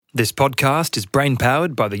This podcast is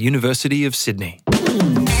brain-powered by the University of Sydney. We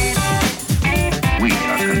are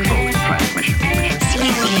controlling transmission.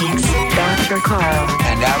 Dr. Carl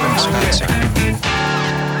and Adam Spencer.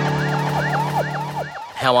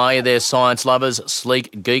 How are you there, science lovers,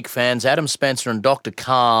 sleek geek fans? Adam Spencer and Dr.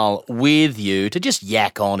 Carl with you to just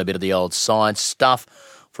yak on a bit of the old science stuff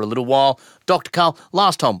for a little while. Dr. Carl,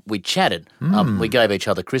 last time we chatted, we gave each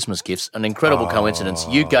other Christmas gifts. An incredible coincidence.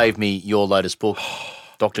 You gave me your latest book,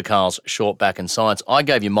 Dr. Carl's Short Back in Science. I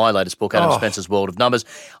gave you my latest book, Adam Spencer's World of Numbers.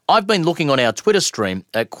 I've been looking on our Twitter stream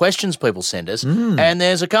at questions people send us, and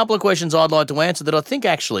there's a couple of questions I'd like to answer that I think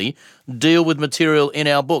actually deal with material in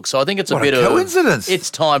our book. So I think it's a bit of coincidence.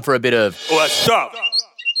 It's time for a bit of Let's talk.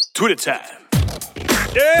 Twitter time.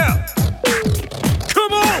 Yeah.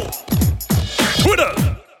 Come on.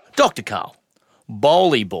 Twitter. Dr. Carl.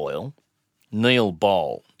 Bowley Boyle, Neil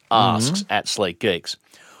Bowl, asks at Sleek Geeks,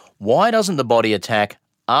 why doesn't the body attack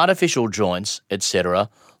artificial joints, etc.,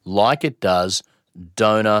 like it does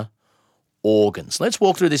donor organs? Let's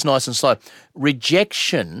walk through this nice and slow.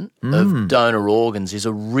 Rejection of donor organs is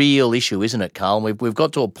a real issue, isn't it, Carl? We've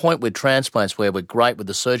got to a point with transplants where we're great with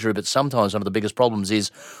the surgery, but sometimes one of the biggest problems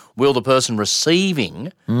is, will the person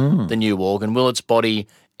receiving the new organ, will its body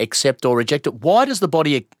accept or reject it? Why does the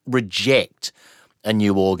body reject a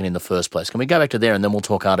new organ in the first place? Can we go back to there and then we'll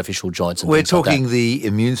talk artificial joints and We're things like talking that? the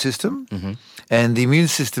immune system, and the immune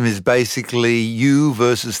system is basically you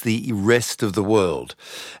versus the rest of the world.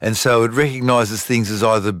 And so it recognises things as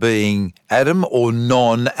either being Adam or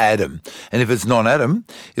non-Adam. And if it's non-Adam,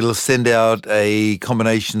 it'll send out a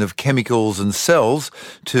combination of chemicals and cells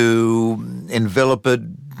to envelop it,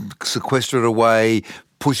 sequester it away,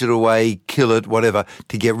 push it away, kill it, whatever,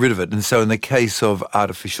 to get rid of it. And so in the case of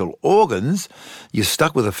artificial organs, you're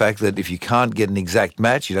stuck with the fact that if you can't get an exact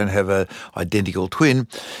match, you don't have an identical twin,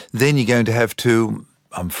 then you're going to have to,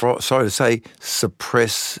 sorry to say,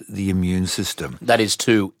 suppress the immune system. That is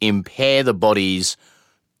to impair the body's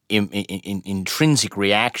intrinsic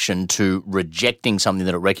reaction to rejecting something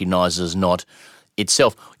that it recognises as not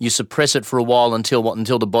itself. You suppress it for a while until what?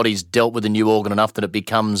 Until the body's dealt with a new organ enough that it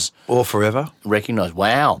becomes... Or forever. Recognised.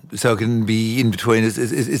 Wow. So it can be in between.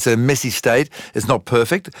 It's a messy state. It's not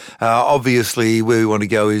perfect. Obviously, where we want to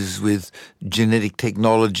go is with genetic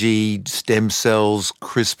technology, stem cells,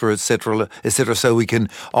 CRISPR, etc., so we can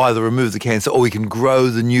either remove the cancer or we can grow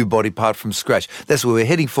the new body part from scratch. That's where we're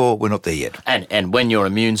heading for. We're not there yet. And when your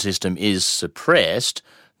immune system is suppressed,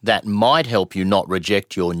 that might help you not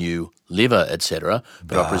reject your new liver, etc.,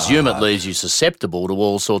 but I presume it leaves you susceptible to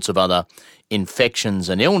all sorts of other infections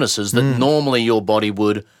and illnesses that normally your body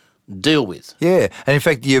would deal with. Yeah, and in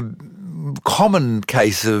fact, your common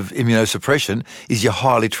case of immunosuppression is your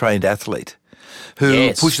highly trained athlete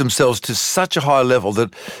who push themselves to such a high level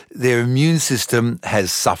that their immune system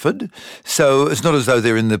has suffered. So it's not as though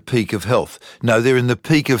they're in the peak of health. No, they're in the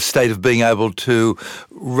peak of state of being able to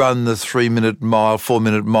run the 3-minute mile,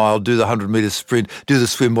 4-minute mile, do the 100-metre sprint, do the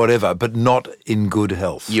swim, whatever, but not in good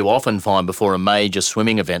health. You often find before a major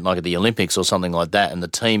swimming event like at the Olympics or something like that, and the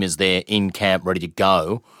team is there in camp ready to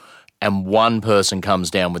go, and one person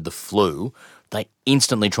comes down with the flu, they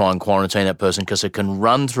instantly try and quarantine that person because it can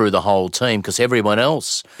run through the whole team because everyone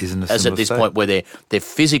else is at this point where they're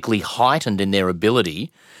physically heightened in their ability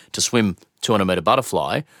to swim 200-metre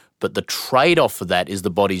butterfly, but the trade-off for that is the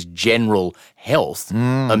body's general health.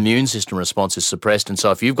 Immune system response is suppressed, and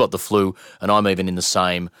so if you've got the flu and I'm even in the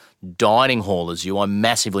same dining hall as you, I'm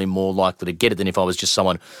massively more likely to get it than if I was just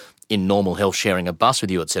someone in normal health sharing a bus with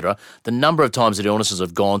you, etc. The number of times that illnesses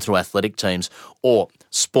have gone through athletic teams or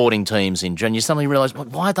sporting teams in general, you suddenly realise,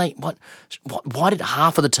 why did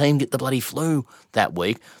half of the team get the bloody flu that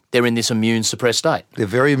week? They're in this immune suppressed state. They're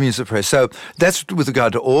very immune suppressed. So that's with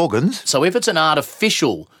regard to organs. So if it's an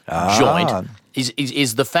artificial joint,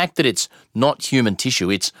 is the fact that it's not human tissue,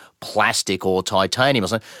 it's plastic or titanium or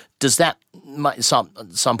something, does that,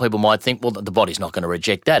 some people might think, well, the body's not going to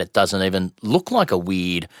reject that. It doesn't even look like a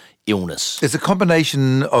weird illness. It's a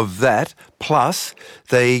combination of that, plus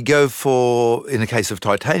they go for, in the case of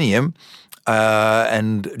titanium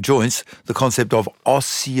and joints, the concept of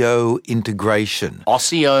osseointegration.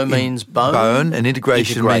 Osseo means bone? Bone, and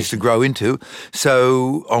integration means to grow into.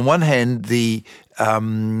 So on one hand, the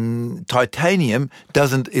titanium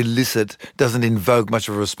doesn't invoke much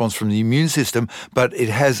of a response from the immune system, but it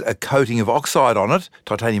has a coating of oxide on it,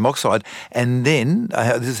 titanium oxide, and then,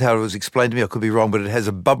 this is how it was explained to me, I could be wrong, but it has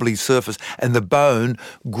a bubbly surface, and the bone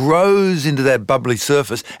grows into that bubbly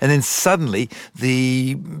surface, and then suddenly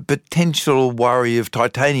the potential worry of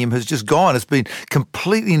titanium has just gone. It's been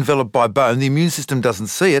completely enveloped by bone. The immune system doesn't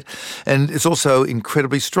see it, and it's also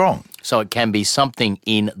incredibly strong. So it can be something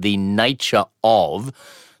in the nature of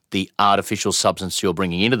the artificial substance you're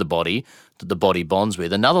bringing into the body that the body bonds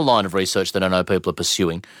with. Another line of research that I know people are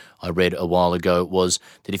pursuing, I read a while ago, was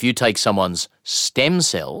that if you take someone's stem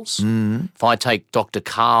cells, if I take Dr.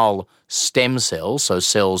 Karl stem cells, so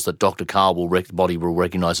cells that Dr. Karl the body will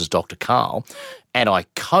recognise as Dr. Karl, and I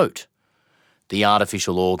coat the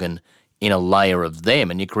artificial organ in a layer of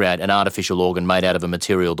them, and you create an artificial organ made out of a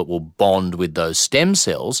material that will bond with those stem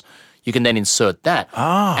cells, you can then insert that,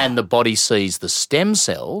 and the body sees the stem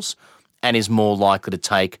cells and is more likely to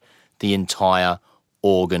take the entire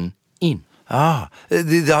organ in.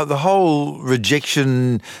 The whole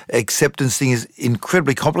rejection acceptance thing is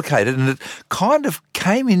incredibly complicated, and it kind of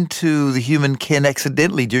came into the human ken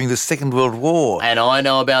accidentally during the Second World War. And I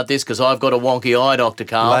know about this because I've got a wonky eye, Dr.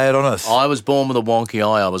 Karl. Lay it on us. I was born with a wonky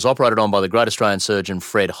eye. I was operated on by the great Australian surgeon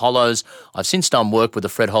Fred Hollows. I've since done work with the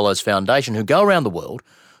Fred Hollows Foundation, who go around the world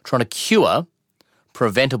trying to cure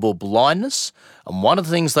preventable blindness. And one of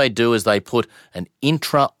the things they do is they put an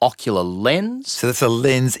intraocular lens. So that's a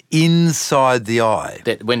lens inside the eye.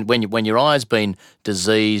 That when your eye's been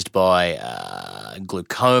diseased by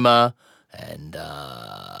glaucoma and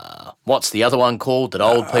what's the other one called that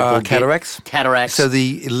old people get? Cataracts. Cataracts. So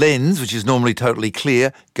the lens, which is normally totally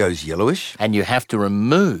clear, goes yellowish. And you have to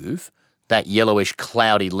remove that yellowish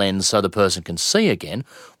cloudy lens so the person can see again.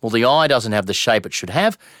 Well, the eye doesn't have the shape it should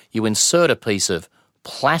have. You insert a piece of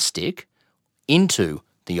plastic into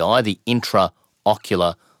the eye, the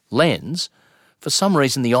intraocular lens. For some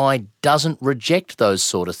reason, the eye doesn't reject those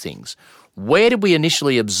sort of things. Where did we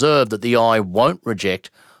initially observe that the eye won't reject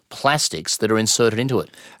plastics that are inserted into it?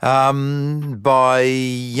 By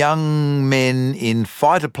young men in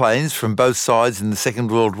fighter planes from both sides in the Second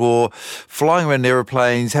World War, flying around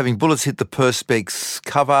aeroplanes, having bullets hit the perspex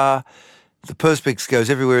cover. The perspex goes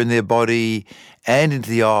everywhere in their body and into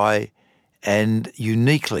the eye, and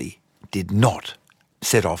uniquely did not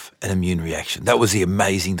set off an immune reaction. That was the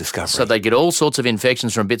amazing discovery. So they get all sorts of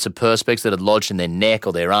infections from bits of perspex that had lodged in their neck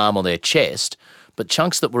or their arm or their chest, but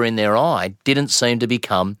chunks that were in their eye didn't seem to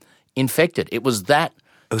become infected. It was that...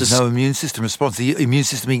 There was no immune system response. The immune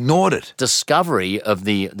system ignored it. Discovery of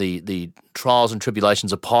the trials and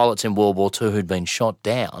tribulations of pilots in World War II who'd been shot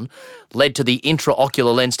down led to the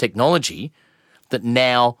intraocular lens technology that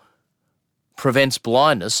now prevents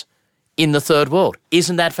blindness in the third world.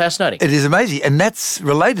 Isn't that fascinating? It is amazing. And that's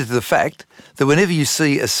related to the fact that whenever you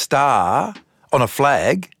see a star on a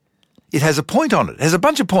flag, it has a point on it. It has a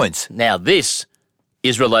bunch of points. Now, this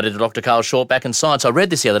is related to Dr. Carl Short back in Science. I read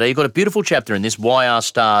this the other day. You've got a beautiful chapter in this, Why Are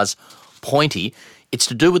Stars Pointy? It's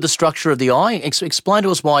to do with the structure of the eye. Explain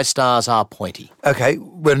to us why stars are pointy. Okay,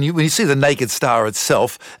 when you see the naked star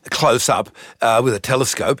itself close up with a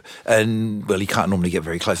telescope, and, well, you can't normally get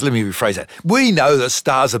very close. Let me rephrase that. We know that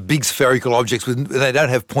stars are big spherical objects. They don't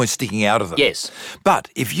have points sticking out of them. Yes. But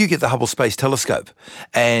if you get the Hubble Space Telescope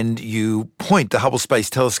and you point the Hubble Space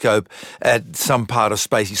Telescope at some part of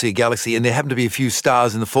space, you see a galaxy, and there happen to be a few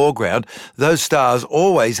stars in the foreground, those stars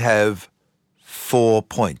always have 4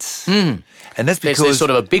 points. And that's because... There's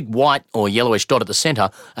sort of a big white or yellowish dot at the centre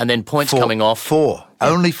and then points coming off. 4.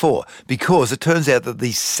 Only 4. Because it turns out that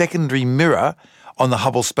the secondary mirror on the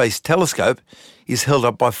Hubble Space Telescope is held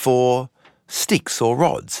up by 4 sticks or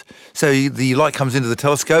rods. So the light comes into the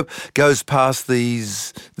telescope, goes past the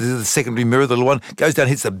secondary mirror, the little one, goes down,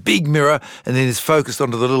 hits the big mirror, and then is focused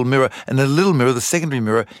onto the little mirror. And the little mirror, the secondary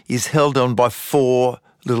mirror, is held on by 4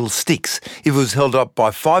 little sticks. If it was held up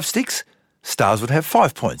by 5 sticks, stars would have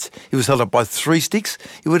 5 points. If it was held up by 3 sticks,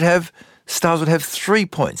 stars would have 3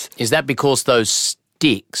 points. Is that because those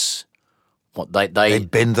sticks, they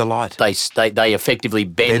bend the light? They effectively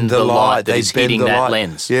bend the light that is hitting that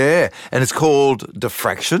lens. Yeah, and it's called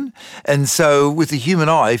diffraction. And so with the human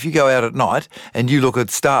eye, if you go out at night and you look at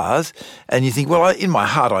stars and you think, well, in my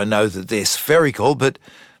heart I know that they're spherical, but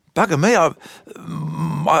bugger me,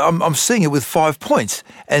 I'm seeing it with 5 points.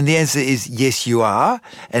 And the answer is yes, you are.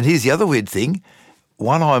 And here's the other weird thing.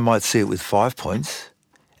 One eye might see it with 5 points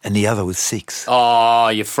and the other with 6. Oh,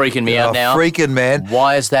 you're freaking me out now. Freaking, man.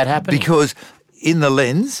 Why is that happening? Because in the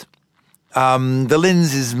lens... the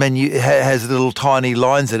lens has little tiny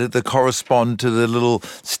lines in it that correspond to the little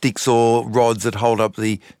sticks or rods that hold up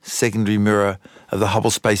the secondary mirror of the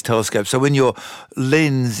Hubble Space Telescope. So when your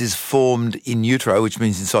lens is formed in utero, which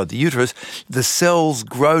means inside the uterus, the cells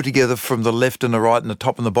grow together from the left and the right and the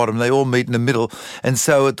top and the bottom. They all meet in the middle. And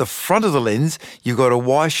so at the front of the lens, you've got a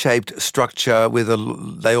Y-shaped structure where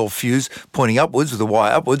they all fuse, pointing upwards with a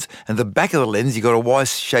Y upwards. And the back of the lens, you've got a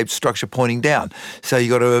Y-shaped structure pointing down. So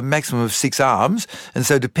you've got a maximum of 6 arms, and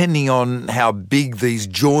so depending on how big these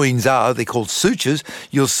joins are, they're called sutures,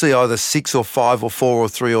 you'll see either 6 or 5 or 4 or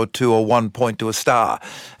 3 or 2 or 1 point to a star.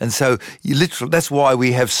 And so that's why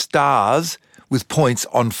we have stars with points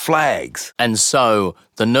on flags. And so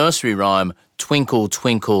the nursery rhyme, Twinkle,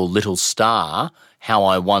 Twinkle, Little Star, How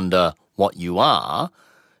I Wonder What You Are,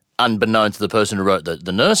 unbeknown to the person who wrote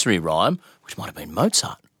the nursery rhyme, which might have been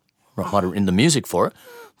Mozart, might have written the music for it,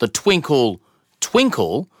 the twinkle,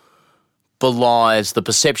 twinkle belies the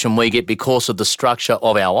perception we get because of the structure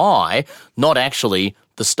of our eye, not actually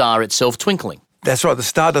the star itself twinkling. That's right, the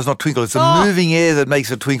star does not twinkle. It's the moving air that makes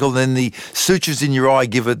it twinkle, and then the sutures in your eye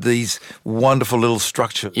give it these wonderful little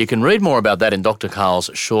structures. You can read more about that in Dr. Karl's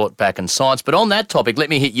Short Back and Science. But on that topic, let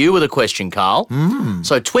me hit you with a question, Karl.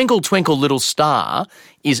 So Twinkle, Twinkle, Little Star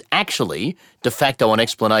is actually de facto an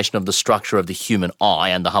explanation of the structure of the human eye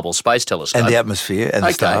and the Hubble Space Telescope. And the atmosphere and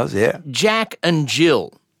the stars, yeah. Jack and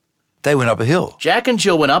Jill. They went up a hill. Jack and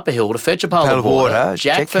Jill went up a hill to fetch a pail of water.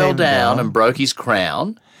 Jack fell down and broke his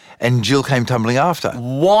crown. And Jill came tumbling after.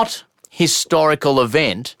 What historical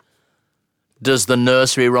event does the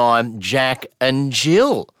nursery rhyme Jack and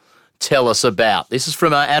Jill tell us about? This is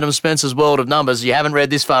from Adam Spencer's World of Numbers. You haven't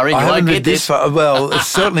read this far in. I haven't read this far. Well, it's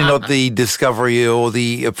certainly not the discovery or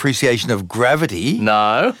the appreciation of gravity.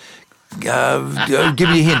 No. Give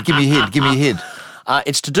me a hint.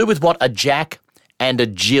 It's to do with what a Jack and a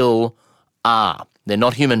Jill are. They're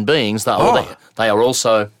not human beings. They are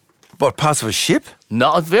also... What, parts of a ship?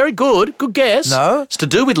 No, very good. Good guess. No. It's to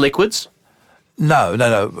do with liquids. No.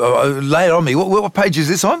 Lay it on me. What page is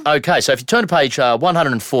this on? Okay, so if you turn to page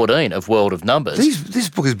 114 of World of Numbers... This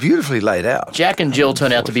book is beautifully laid out. Jack and Jill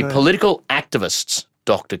turn out to be political activists,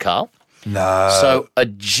 Dr. Karl. No. So a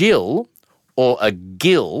Jill or a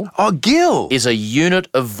gill... Oh, gill! ...is a unit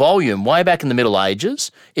of volume. Way back in the Middle Ages,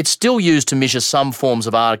 it's still used to measure some forms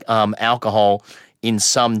of alcohol in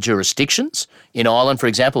some jurisdictions. In Ireland, for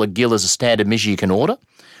example, a gill is a standard measure you can order.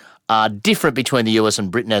 Different between the US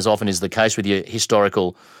and Britain, as often is the case with your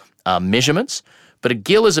historical measurements. But a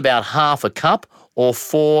gill is about half a cup or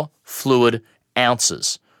 4 fluid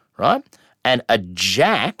ounces, right? And a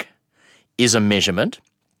jack is a measurement.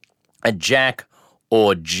 A jack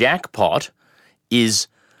or jackpot is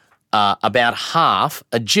about half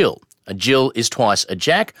a gill. A gill is twice a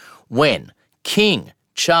jack. When King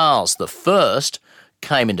Charles I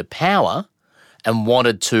came into power and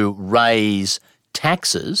wanted to raise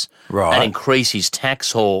taxes and increase his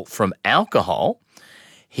tax haul from alcohol,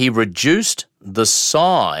 he reduced the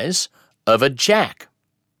size of a jack.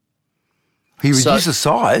 He reduced the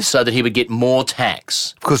size? So that he would get more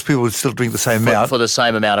tax. Because people would still drink the same amount? For the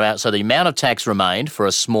same amount. So the amount of tax remained for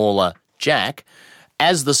a smaller jack.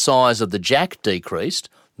 As the size of the jack decreased,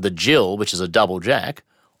 the Jill, which is a double jack,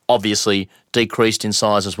 obviously decreased in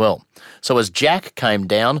size as well. So as Jack came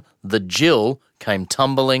down, the Jill came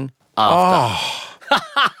tumbling after.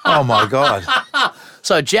 Oh my God.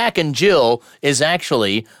 So Jack and Jill is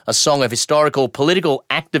actually a song of historical political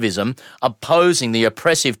activism opposing the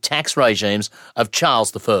oppressive tax regimes of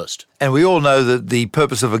Charles I. And we all know that the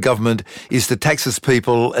purpose of a government is to tax its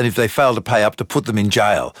people, and if they fail to pay up, to put them in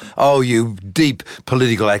jail. Oh, you deep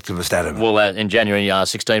political activist, Adam. Well, in January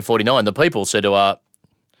 1649, the people said to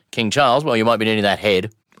King Charles, well, you won't be needing that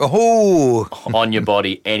head on your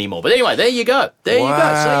body anymore. But anyway, there you go. There you go.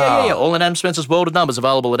 So, yeah. All in Adam Spencer's World of Numbers,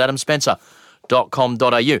 available at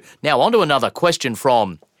adamspencer.com.au. Now, on to another question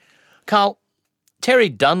from Karl. Terry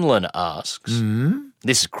Dunlin asks,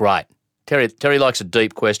 This is great. Terry likes a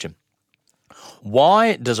deep question.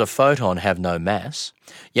 Why does a photon have no mass,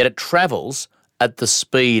 yet it travels at the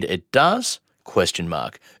speed it does? ?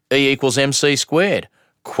 E equals mc squared? ?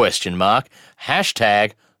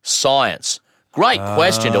 Hashtag science. Great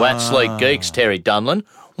question to @Sleek Geeks, Terry Dunlin.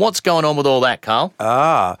 What's going on with all that, Karl?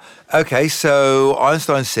 Okay, so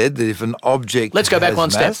Einstein said that if an object Let's go back one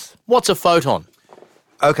mass, step. What's a photon?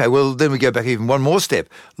 Okay, well, then we go back even one more step.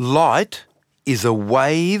 Light is a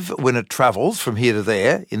wave when it travels from here to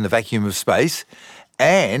there in the vacuum of space,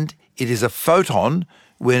 and it is a photon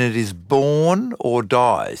when it is born or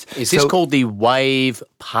dies. Is this called the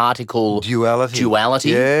wave-particle duality?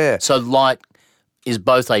 Yeah. So light is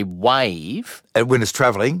both a wave and when it's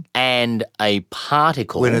travelling and a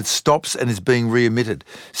particle when it stops and is being re-emitted.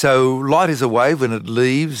 So light is a wave when it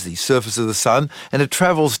leaves the surface of the sun and it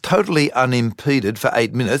travels totally unimpeded for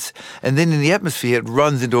 8 minutes, and then in the atmosphere it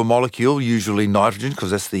runs into a molecule, usually nitrogen,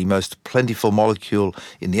 because that's the most plentiful molecule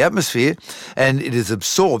in the atmosphere, and it is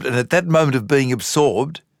absorbed. And at that moment of being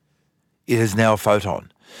absorbed, it is now a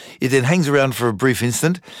photon. It then hangs around for a brief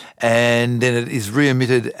instant, and then it is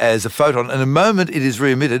re-emitted as a photon. And the moment it is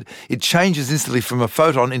re-emitted, it changes instantly from a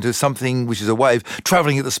photon into something which is a wave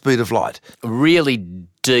travelling at the speed of light. Really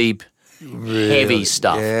deep, heavy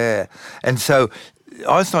stuff. Yeah. And so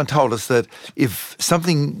Einstein told us that if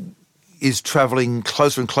something is travelling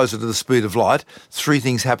closer and closer to the speed of light, three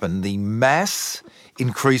things happen. The mass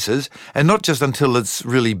increases, and not just until it's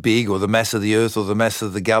really big, or the mass of the Earth or the mass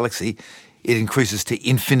of the galaxy, it increases to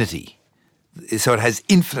infinity. So it has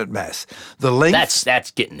infinite mass. The length...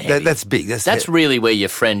 That's getting heavy. That's big. That's really where your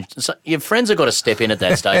friends have got to step in at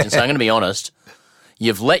that stage and say, I'm going to be honest,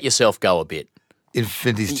 you've let yourself go a bit.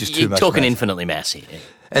 Infinity's just too You're much talking mass. infinitely mass here.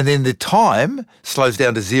 And then the time slows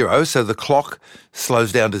down to zero, so the clock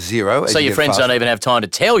slows down to zero. So your friends don't even have time to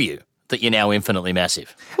tell you that you're now infinitely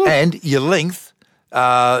massive. And your length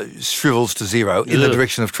shrivels to zero in the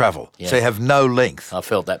direction of travel. Yeah. So you have no length. I've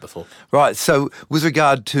felt that before. Right, so with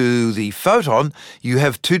regard to the photon, you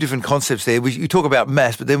have two different concepts there. You talk about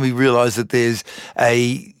mass, but then we realise that there's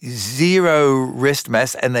a zero rest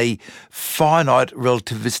mass and a finite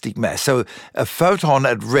relativistic mass. So a photon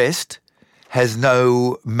at rest has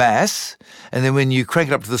no mass, and then when you crank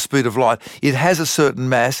it up to the speed of light, it has a certain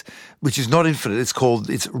mass, which is not infinite. It's called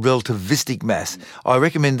its relativistic mass. I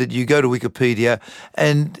recommend that you go to Wikipedia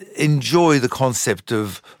and enjoy the concept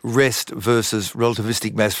of rest versus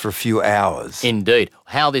relativistic mass for a few hours. Indeed.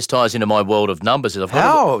 How this ties into my world of numbers is I've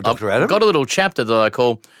Dr. Adam? I've got a little chapter that I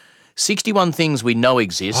call 61 Things We Know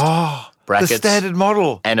Exist, brackets, the standard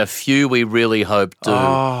model. and a few we really hope do,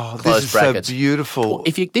 close this is brackets. so beautiful.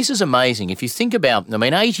 This is amazing. If you think about,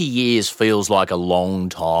 80 years feels like a long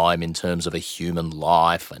time in terms of a human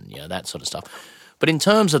life and that sort of stuff. But in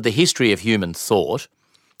terms of the history of human thought,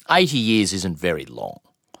 80 years isn't very long.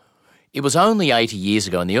 It was only 80 years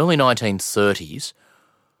ago in the early 1930s,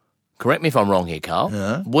 correct me if I'm wrong here,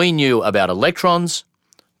 Carl, we knew about electrons,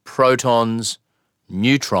 protons,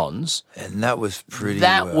 neutrons. And that was pretty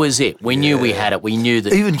That was it. We knew we had it. We knew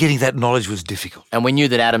that... Even getting that knowledge was difficult. And we knew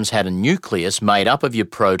that atoms had a nucleus made up of your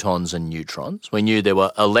protons and neutrons. We knew there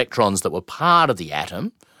were electrons that were part of the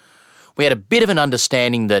atom. We had a bit of an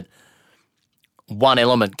understanding that one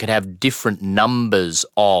element could have different numbers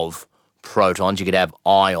of protons. You could have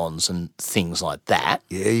ions and things like that.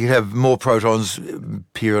 Yeah, you have more protons,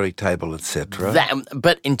 periodic table, etc.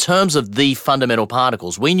 But in terms of the fundamental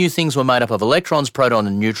particles, we knew things were made up of electrons, protons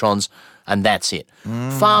and neutrons, and that's it.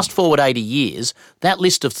 Fast forward 80 years, that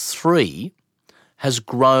list of three has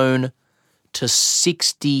grown to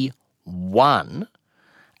 61,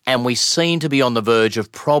 and we seem to be on the verge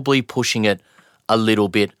of probably pushing it a little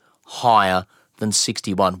bit higher than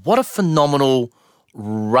 61. What a phenomenal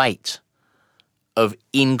rate of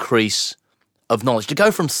increase of knowledge. To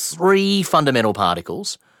go from three fundamental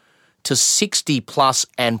particles to 60 plus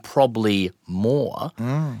and probably more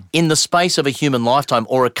in the space of a human lifetime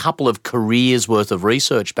or a couple of careers worth of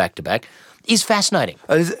research back to back is fascinating.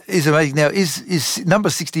 Is amazing. Now, is number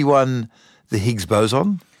 61 the Higgs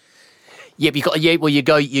boson? Yep, you got your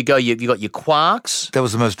quarks, That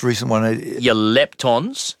was the most recent one. your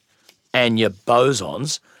leptons, and your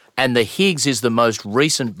bosons. And the Higgs is the most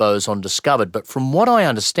recent boson discovered. But from what I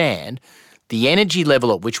understand, the energy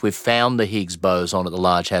level at which we've found the Higgs boson at the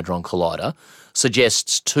Large Hadron Collider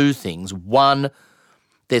suggests two things. One,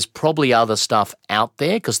 there's probably other stuff out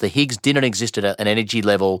there because the Higgs didn't exist at an energy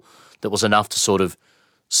level that was enough to sort of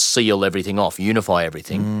seal everything off, unify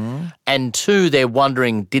everything. And two, they're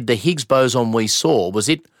wondering, did the Higgs boson we saw, was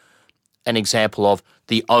it an example of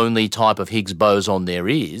the only type of Higgs boson there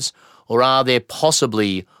is, or are there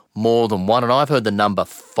possibly more than one? And I've heard the number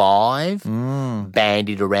 5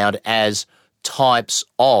 bandied around as types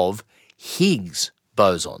of Higgs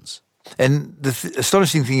bosons. And the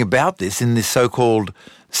astonishing thing about this, in this so-called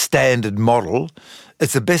standard model,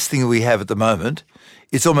 it's the best thing we have at the moment.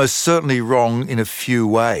 It's almost certainly wrong in a few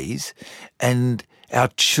ways, and our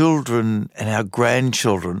children and our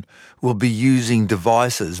grandchildren will be using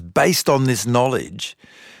devices based on this knowledge,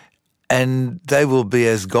 and they will be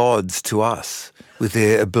as gods to us with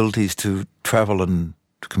their abilities to travel and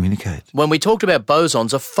to communicate. When we talked about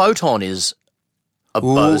bosons, a photon is a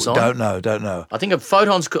boson. Don't know. I think a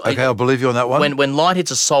photon's... Okay, I'll believe you on that one. When light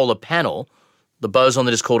hits a solar panel, the boson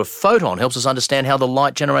that is called a photon helps us understand how the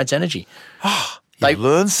light generates energy. You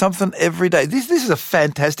learn something every day. This is a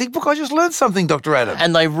fantastic book. I just learned something, Dr. Adam.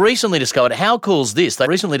 And they recently discovered, how cool is this? They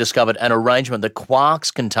recently discovered an arrangement that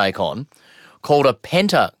quarks can take on called a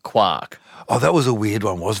pentaquark. Oh, that was a weird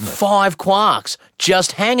one, wasn't it? 5 quarks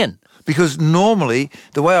just hanging Because normally,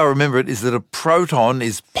 the way I remember it is that a proton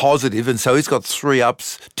is positive, and so it's got 2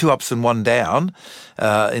 ups and 1 down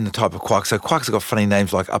in the type of quark. So quarks have got funny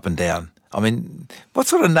names like up and down. I mean, what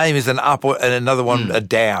sort of name is an up and another one a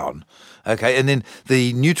down? Okay, and then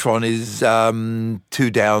the neutron is 2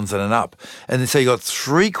 downs and an up. And then so you got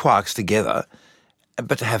 3 quarks together,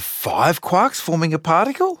 but to have 5 quarks forming a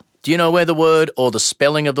particle? Do you know where the word or the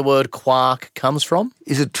spelling of the word quark comes from?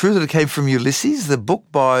 Is it true that it came from Ulysses, the book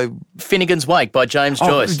by... Finnegan's Wake by James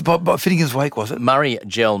Joyce. By Finnegan's Wake, was it? Murray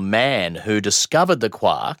Gell-Mann, who discovered the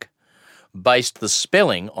quark, based the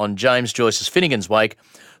spelling on James Joyce's Finnegan's Wake.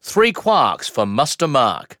 3 quarks for Muster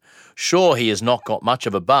Mark. Sure he has not got much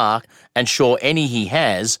of a bark, and sure any he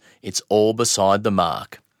has, it's all beside the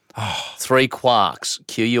mark. 3 quarks,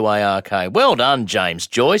 Q-U-A-R-K. Well done, James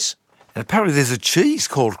Joyce. And apparently there's a cheese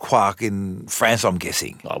called quark in France, I'm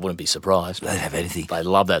guessing. I wouldn't be surprised. They don't have anything. They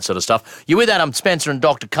love that sort of stuff. You're with Adam Spencer and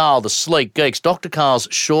Dr. Carl, the Sleek Geeks. Dr. Carl's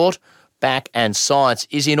Short, Back and Science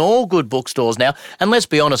is in all good bookstores now. And let's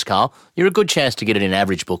be honest, Carl, you're a good chance to get it in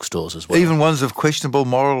average bookstores as well. Even ones of questionable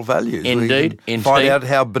moral values. Indeed. Find out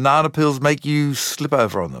how banana peels make you slip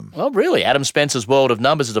over on them. Oh, really? Adam Spencer's World of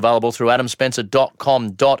Numbers is available through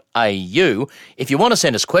adamspencer.com.au. If you want to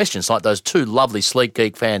send us questions like those 2 lovely Sleek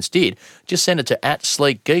Geek fans did, just send it to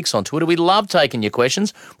 @SleekGeeks on Twitter. We love taking your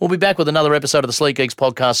questions. We'll be back with another episode of the Sleek Geeks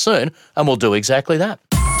podcast soon, and we'll do exactly that.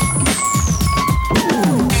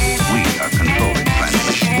 We are controlling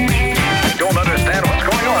transmission. Don't understand what's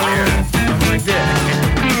going on here.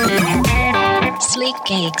 Sleek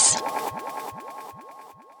Geeks.